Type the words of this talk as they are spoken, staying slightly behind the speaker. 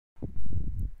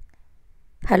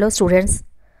Hello students,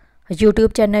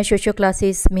 YouTube channel socio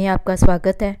classes में आपका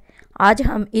स्वागत है। आज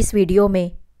हम इस वीडियो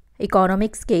में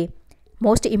इकोनॉमिक्स के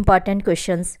most important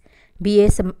questions BA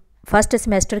first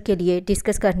semester के लिए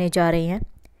डिस्कस करने जा रहे हैं।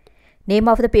 Name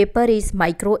of the paper is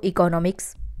micro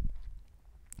economics.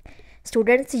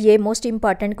 Students, ये मोस्ट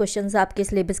इम्पॉर्टेंट क्वेश्चंस आपके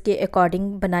सिलेबस के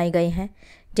अकॉर्डिंग बनाए गए हैं।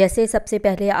 जैसे सबसे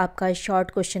पहले आपका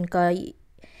शॉर्ट क्वेश्चन का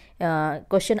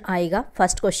क्वेश्चन आएगा,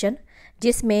 फर्स्ट क्वेश्चन,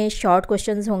 जिसमें शॉर्ट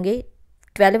क्वेश्चंस होंगे।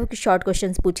 12 शॉर्ट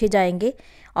क्वेश्चंस पूछे जाएंगे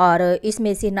और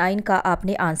इसमें से 9 का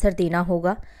आपने आंसर देना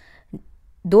होगा।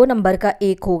 2 नंबर का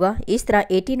एक होगा। इस तरह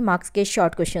 18 मार्क्स के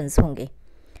शॉर्ट क्वेश्चंस होंगे।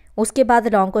 उसके बाद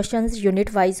लॉन्ग क्वेश्चंस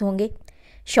यूनिट वाइज होंगे।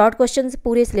 शॉर्ट क्वेश्चंस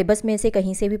पूरे सिलेबस में से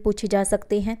कहीं से भी पूछे जा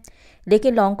सकते हैं,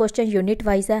 लेकिन लॉन्ग क्वेश्चन यूनिट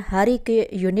वाइज है। हर एक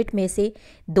यूनिट में से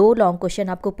 2 लॉन्ग क्वेश्चन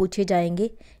आपको पूछे जाएंगे,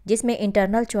 जिसमें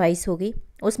इंटरनल चॉइस होगी।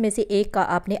 उसमें से एक का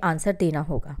आपने आंसर देना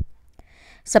होगा।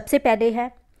 सबसे पहले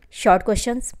है शॉर्ट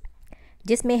क्वेश्चंस,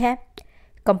 जिसमें है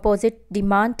composite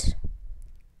demand,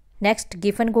 next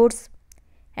given goods,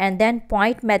 and then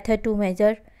point method to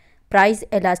major price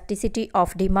elasticity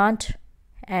of demand,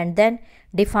 and then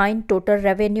define total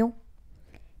revenue,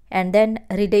 and then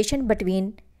relation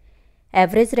between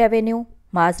average revenue,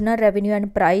 marginal revenue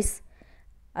and price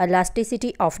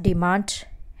elasticity of demand,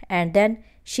 and then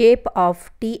shape of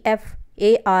TF,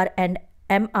 AR and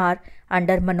MR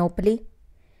under monopoly,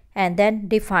 and then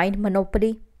define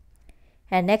monopoly,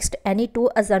 and next any 2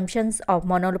 assumptions of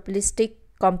monopolistic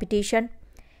competition,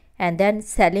 and then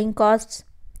selling costs,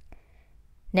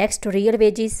 next real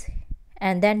wages,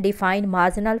 and then define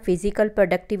marginal physical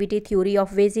productivity theory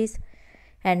of wages,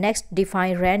 and next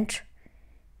define rent,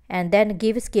 and then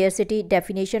give scarcity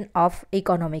definition of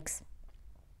economics,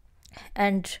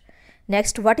 and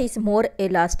next what is more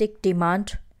elastic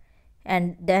demand,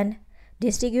 and then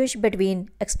distinguish between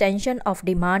extension of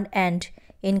demand and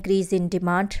increase in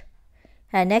demand,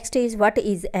 and next is what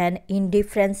is an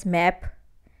indifference map,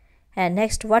 and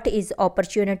next what is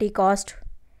opportunity cost,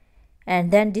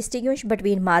 and then distinguish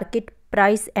between market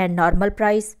price and normal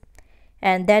price,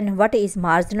 and then what is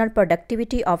marginal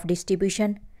productivity of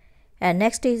distribution, and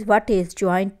next is what is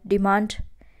joint demand,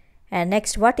 and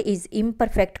next what is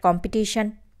imperfect competition,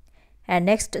 and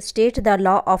next state the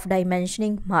law of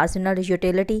dimensioning marginal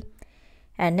utility,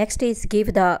 and next is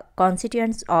give the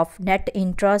constituents of net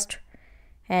interest,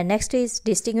 and next is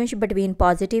distinguish between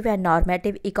positive and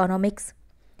normative economics,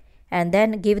 and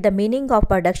then give the meaning of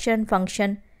production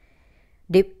function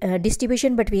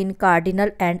distribution between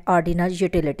cardinal and ordinal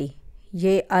utility.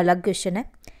 ये अलग question है।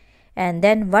 and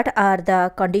then what are the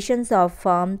conditions of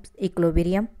firm's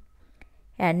equilibrium,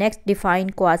 and next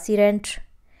define quasi-rent,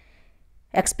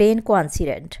 explain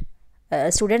quasi-rent।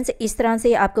 Students, इस तरह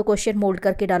से आपको question mould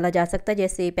करके डाला जा सकता है।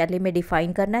 जैसे पहले में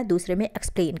डिफ़ाइन करना है, दूसरे में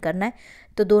एक्सप्लेन करना है,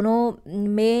 तो दोनों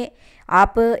में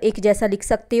आप एक जैसा लिख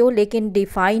सकते हो, लेकिन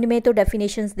डिफ़ाइन में तो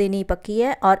डेफिनेशंस देनी पक्की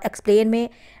है, और एक्सप्लेन में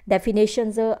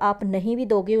डेफिनेशंस आप नहीं भी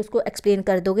दोगे, उसको एक्सप्लेन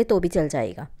कर दोगे तो भी चल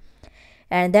जाएगा।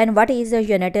 And then what is a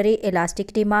unitary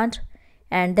elastic demand,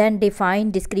 and then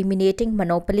define discriminating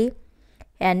monopoly,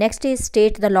 and next is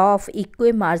state the law of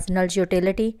equi marginal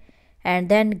utility,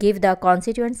 and then give the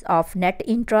constituents of net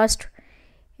interest,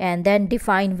 and then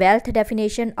define wealth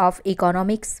definition of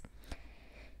economics,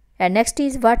 and next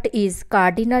is what is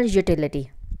cardinal utility,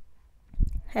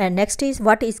 and next is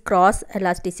what is cross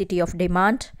elasticity of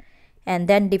demand,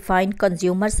 and then define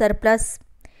consumer surplus,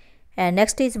 and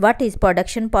next is what is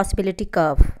production possibility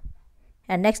curve,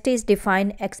 and next is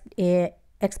define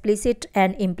explicit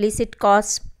and implicit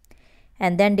costs,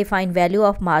 and then define value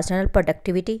of marginal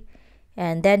productivity,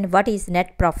 and then what is net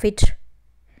profit,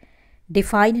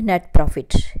 define net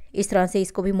profit। इस तरह से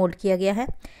इसको भी mould किया गया है।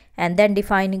 and then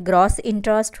define gross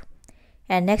interest,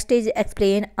 and next is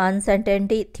explain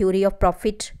uncertainty theory of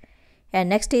profit,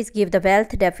 and next is give the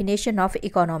wealth definition of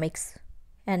economics,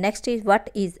 and next is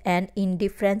what is an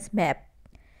indifference map,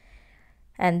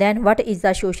 and then what is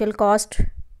the social cost,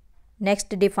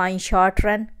 next define short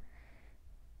run,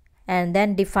 and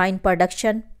then define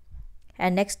production,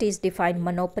 and next is define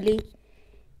monopoly,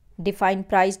 define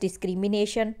price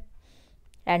discrimination,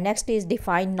 and next is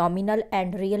define nominal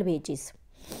and real wages,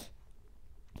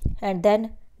 and then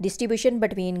distribution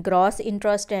between gross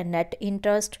interest and net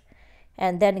interest,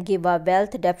 and then give a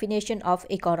wealth definition of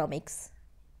economics,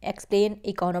 explain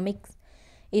economics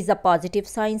is a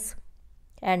positive science,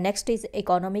 and next is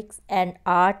economics and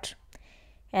art,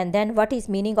 and then what is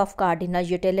meaning of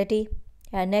cardinal utility,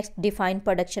 and next define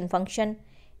production function,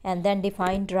 and then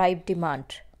define derived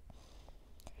demand,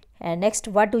 and next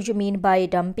what do you mean by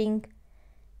dumping,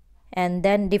 and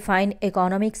then define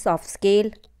economics of scale,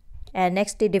 and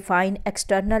next define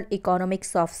external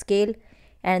economics of scale,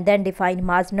 and then define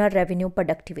marginal revenue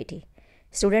productivity.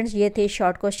 Students ये थे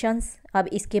short questions. अब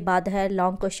इसके बाद है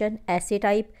long question ऐसे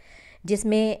type,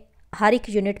 जिसमें हर एक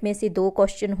unit में से 2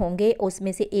 क्वेश्चन होंगे,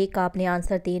 उसमें से एक आपने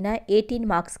आंसर देना है। 18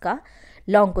 मार्क्स का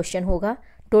लॉन्ग क्वेश्चन होगा।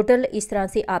 टोटल इस तरह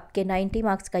से आपके 90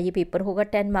 मार्क्स का ये पेपर होगा।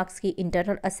 10 मार्क्स की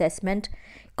इंटरनल असेसमेंट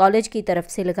कॉलेज की तरफ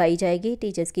से लगाई जाएगी,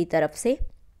 टीचर्स की तरफ से।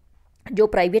 जो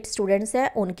प्राइवेट स्टूडेंट्स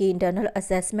हैं उनकी इंटरनल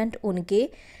असेसमेंट, उनके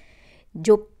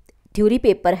जो थ्योरी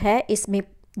पेपर है इसमें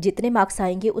जितने मार्क्स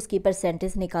आएंगे उसकी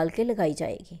परसेंटेज निकाल के लगाई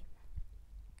जाएगी।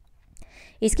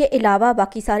 इसके अलावा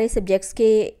बाकी सारे सब्जेक्ट्स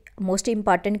के मोस्ट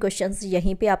इम्पॉर्टेंट क्वेश्चंस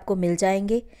यहीं पे आपको मिल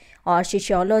जाएंगे, और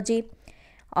सोशियोलॉजी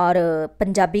और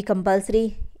पंजाबी कंपल्सरी,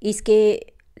 इसके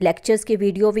लेक्चर्स के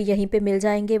वीडियो भी यहीं पे मिल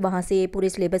जाएंगे। वहाँ से पूरे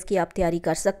सिलेबस की आप तैयारी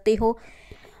कर सकते हो,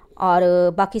 और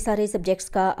बाकी सारे सब्जेक्ट्स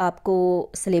का आपको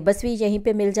सिलेबस भी यहीं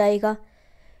पे मिल जाएगा।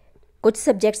 कुछ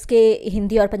सब्जेक्ट्स के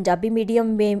हिंदी और पंजाबी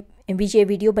मीडियम में भी ये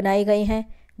वीडियो बनाए गए हैं,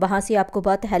 वहाँ से आपको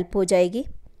बहुत हेल्प हो जाएगी।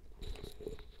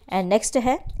 एंड नेक्स्ट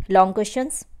है लॉन्ग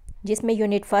क्वेश्चंस, जिसमें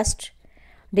unit first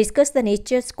discuss the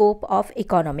nature scope of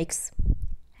economics.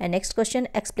 And next question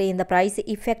explain the price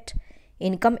effect,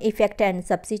 income effect and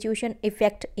substitution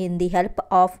effect in the help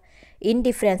of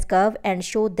indifference curve, and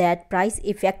show that price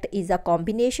effect is a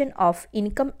combination of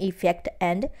income effect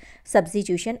and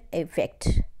substitution effect.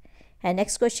 And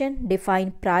next question,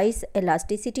 define price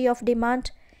elasticity of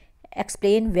demand,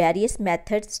 explain various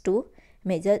methods to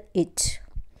measure it.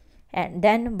 And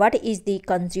then what is the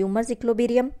consumer's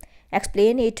equilibrium,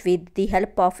 explain it with the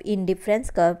help of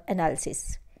indifference curve analysis.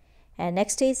 And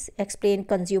next is explain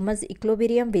consumer's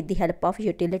equilibrium with the help of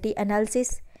utility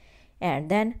analysis. And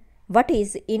then what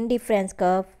is indifference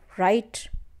curve, write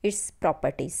its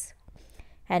properties.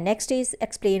 And next is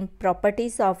explain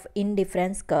properties of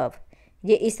indifference curve.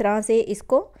 ये इस तरह से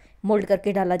इसको mould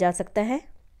करके डाला जा सकता है।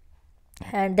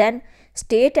 And then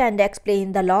state and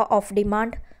explain the law of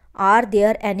demand. Are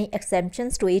there any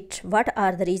exceptions to it? What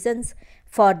are the reasons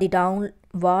for the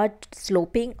downward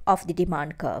sloping of the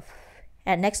demand curve?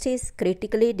 And next is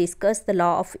critically discuss the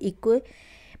law of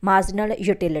marginal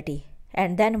utility.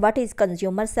 And then what is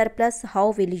consumer surplus, how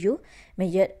will you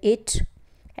measure it?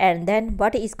 And then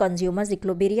what is consumer's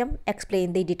equilibrium,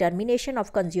 explain the determination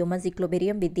of consumer's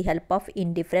equilibrium with the help of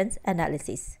indifference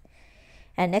analysis.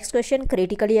 And next question,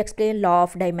 critically explain law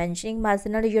of dimensioning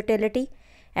marginal utility,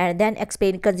 and then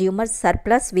explain consumer's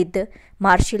surplus with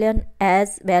Marshallian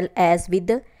as well as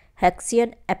with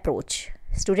Hessian approach.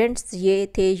 Students ये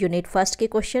थे unit first के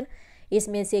question.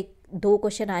 इसमें से 2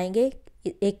 question आएंगे,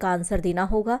 एक का answer देना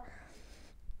होगा,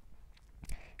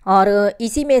 और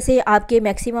इसी में से आपके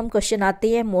मैक्सिमम क्वेश्चन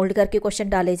आते हैं, मोल्ड करके क्वेश्चन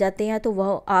डाले जाते हैं, तो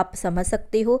वह आप समझ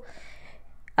सकते हो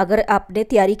अगर आपने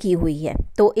तैयारी की हुई है।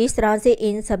 तो इस तरह से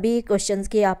इन सभी क्वेश्चंस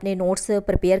के आपने नोट्स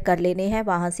प्रिपेयर कर लेने हैं,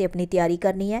 वहाँ से अपनी तैयारी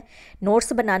करनी है।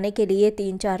 नोट्स बनाने के लिए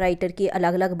 3-4 राइटर की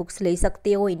अलग अलग बुक्स ले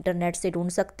सकते हो, इंटरनेट से ढूंढ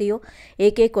सकते हो,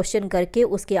 एक एक क्वेश्चन करके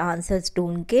उसके आंसर्स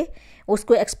ढूंढ के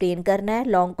उसको एक्सप्लेन करना है।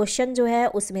 लॉन्ग क्वेश्चन जो है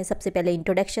उसमें सबसे पहले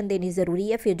इंट्रोडक्शन देनी ज़रूरी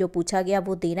है, फिर जो पूछा गया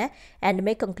वो देना है, एंड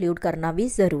में कंक्लूड करना भी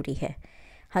ज़रूरी है।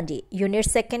 हाँ जी, यूनिट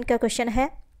सेकेंड का क्वेश्चन है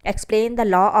explain the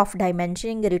law of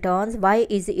dimensioning returns, why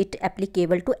is it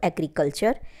applicable to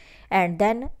agriculture? And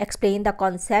then explain the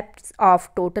concepts of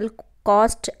total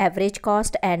cost, average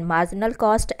cost and marginal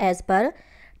cost as per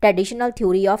traditional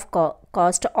theory of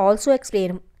cost. Also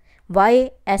explain why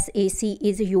SAC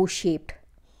is U-shaped.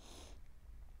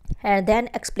 And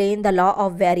then explain the law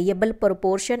of variable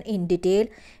proportion in detail,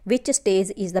 which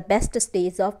stage is the best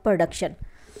stage of production.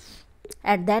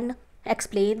 And then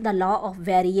explain the law of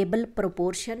variable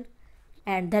proportion,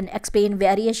 and then explain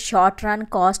various short run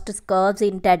cost curves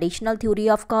in traditional theory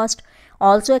of cost.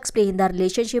 Also explain the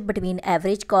relationship between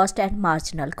average cost and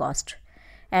marginal cost,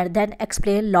 and then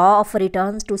explain law of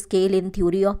returns to scale in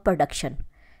theory of production.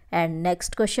 And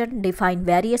next question, define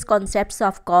various concepts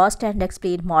of cost and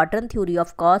explain modern theory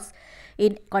of cost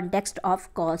in context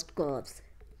of cost curves.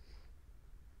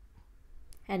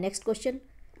 And next question,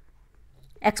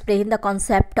 explain the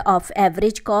concept of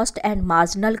average cost and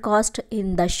marginal cost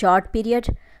in the short period.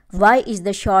 Why is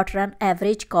the short run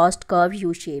average cost curve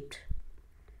U-shaped?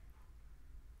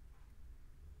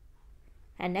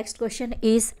 And next question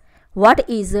is, what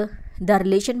is the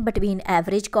relation between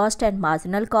average cost and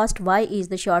marginal cost? Why is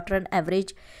the short run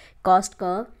average cost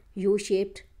curve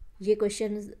U-shaped? ये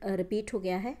question repeat हो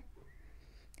गया है,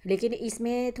 लेकिन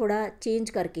इसमें थोड़ा change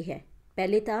करके है।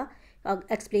 पहले था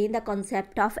explain the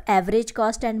concept of average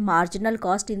cost and marginal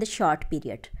cost in the short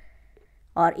period,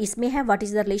 और इसमें है what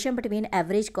is the relation between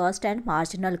average cost and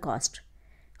marginal cost,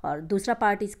 और दूसरा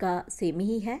पार्ट इसका सेम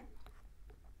ही है।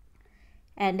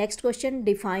 And next question,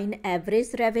 define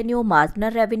average revenue,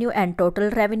 marginal revenue and total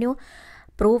revenue,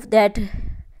 Prove that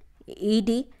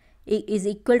ED is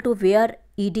equal to where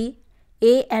ED,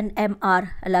 A and M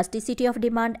are elasticity of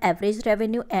demand, average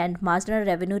revenue and marginal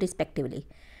revenue respectively.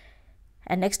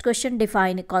 And next question,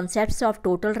 define concepts of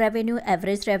total revenue,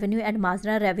 average revenue and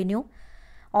marginal revenue.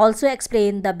 Also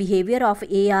explain the behavior of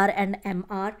AR and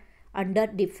MR under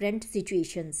different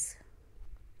situations.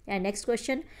 And next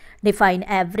question, define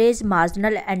average,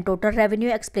 marginal and total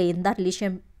revenue, explain the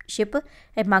relationship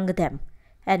among them.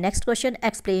 And next question,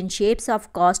 explain shapes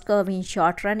of cost curve in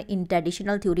short run in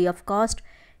traditional theory of cost,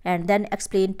 and then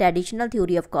explain traditional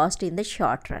theory of cost in the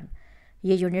short run.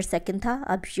 ये unit second था.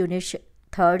 अब unit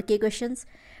third के questions.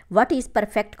 What is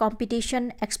perfect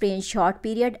competition? Explain short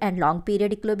period and long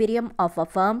period equilibrium of a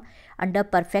firm under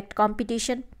perfect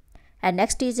competition. And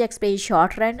next is explain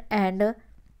short run and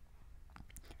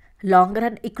long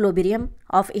run equilibrium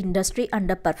of industry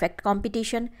under perfect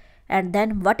competition. And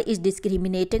then what is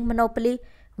discriminating monopoly?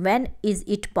 When is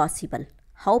it possible?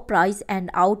 How price and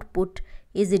output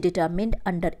is determined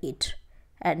under it.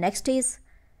 And next is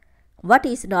what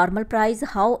is normal price?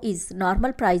 How is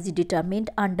normal price determined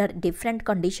under different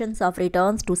conditions of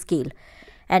returns to scale?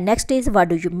 And next is what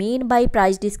do you mean by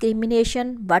price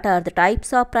discrimination? What are the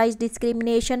types of price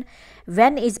discrimination?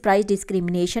 When is price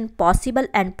discrimination possible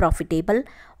and profitable?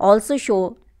 Also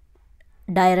show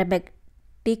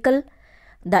dialectical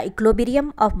the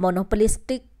equilibrium of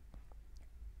monopolist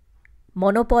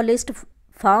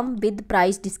firm with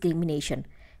price discrimination.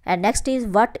 And next is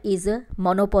what is a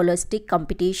monopolistic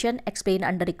competition? Explain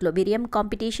under equilibrium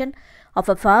competition of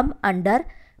a firm under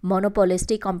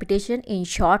monopolistic competition in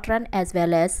short run as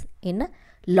well as in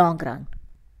long run.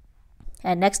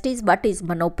 And next is what is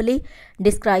monopoly?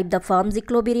 Describe the firm's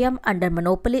equilibrium under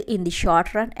monopoly in the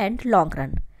short run and long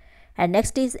run. And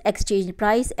next is exchange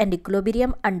price and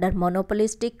equilibrium under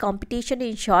monopolistic competition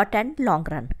in short and long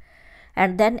run.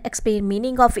 And then explain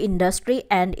meaning of industry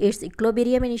and its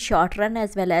equilibrium in short run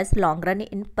as well as long run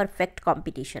in perfect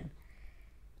competition.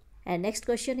 And next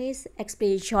question is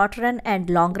explain short run and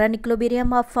long run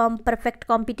equilibrium of firm perfect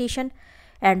competition,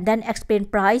 and then explain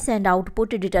price and output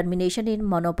determination in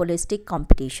monopolistic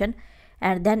competition,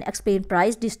 and then explain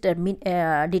price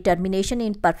determination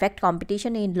in perfect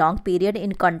competition in long period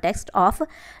in context of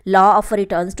law of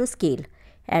returns to scale.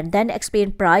 And then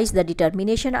explain price the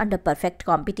determination under perfect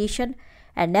competition.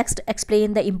 And next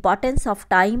explain the importance of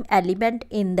time element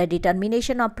in the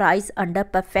determination of price under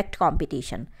perfect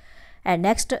competition. And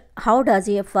next, how does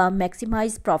a firm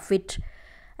maximize profit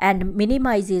and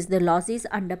minimizes the losses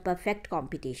under perfect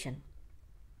competition?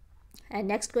 And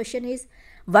next question is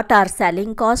what are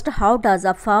selling costs? How does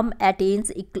a firm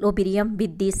attains equilibrium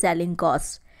with the selling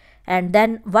costs? And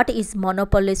then what is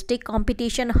monopolistic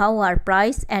competition? How are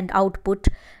price and output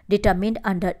determined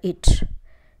under it?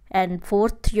 And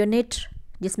fourth unit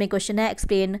जिसमें question है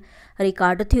explain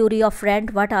Ricardo theory of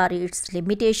rent, what are it's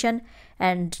limitation.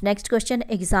 And next question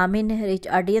examine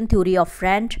रिचार्डियन theory of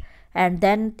rent, and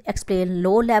then explain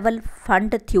low level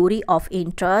fund theory of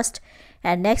interest.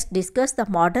 And next discuss the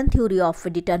modern theory of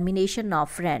determination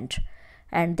of rent,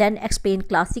 and then explain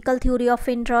classical theory of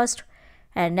interest.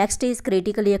 And next is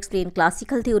critically explain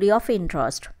classical theory of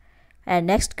interest. And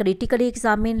next critically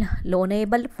examine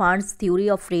loanable funds theory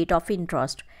of rate of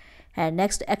interest. And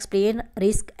next explain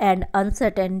risk and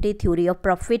uncertainty theory of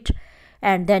profit,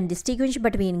 and then distinguish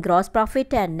between gross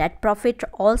profit and net profit.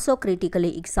 Also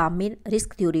critically examine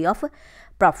risk theory of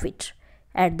profit,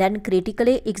 and then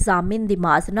critically examine the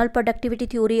marginal productivity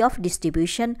theory of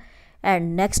distribution.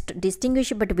 And next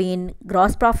distinguish between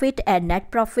gross profit and net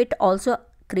profit. Also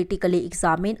critically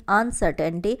examine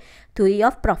uncertainty theory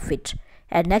of profit.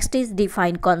 And next is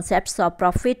define concepts of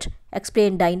profit,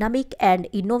 explain dynamic and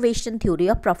innovation theory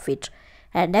of profit.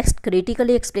 And next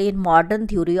critically explain modern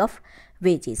theory of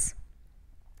wages.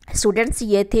 Students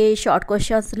ये थे short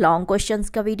questions long questions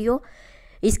का video.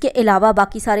 इसके अलावा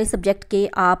बाकी सारे subject के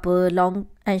आप long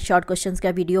and short questions का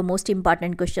वीडियो मोस्ट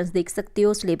इंपॉर्टेंट क्वेश्चंस देख सकते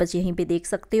हो. सिलेबस यहीं पे देख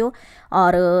सकते हो.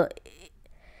 और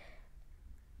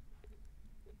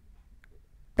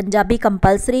पंजाबी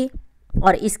कंपल्सरी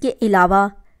और इसके अलावा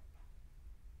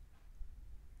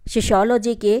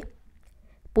सोशियोलॉजी के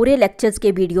पूरे लेक्चर्स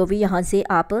के वीडियो भी यहाँ से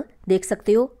आप देख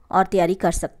सकते हो और तैयारी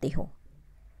कर सकते हो.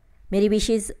 मेरी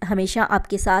विशेज़ हमेशा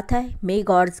आपके साथ है. मे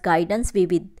God's guidance be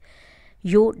with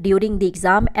you during the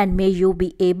exam and may you be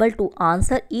able to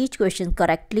answer each question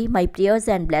correctly. My prayers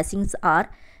and blessings are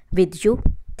with you.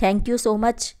 Thank you so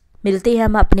much. मिलते हैं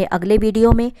हम अपने अगले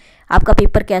वीडियो में. आपका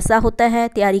पेपर कैसा होता है,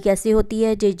 तैयारी कैसे होती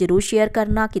है, ये ज़रूर शेयर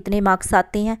करना. कितने मार्क्स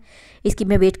आते हैं इसकी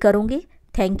मैं वेट करूँगी.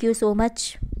 Thank you so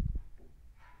much.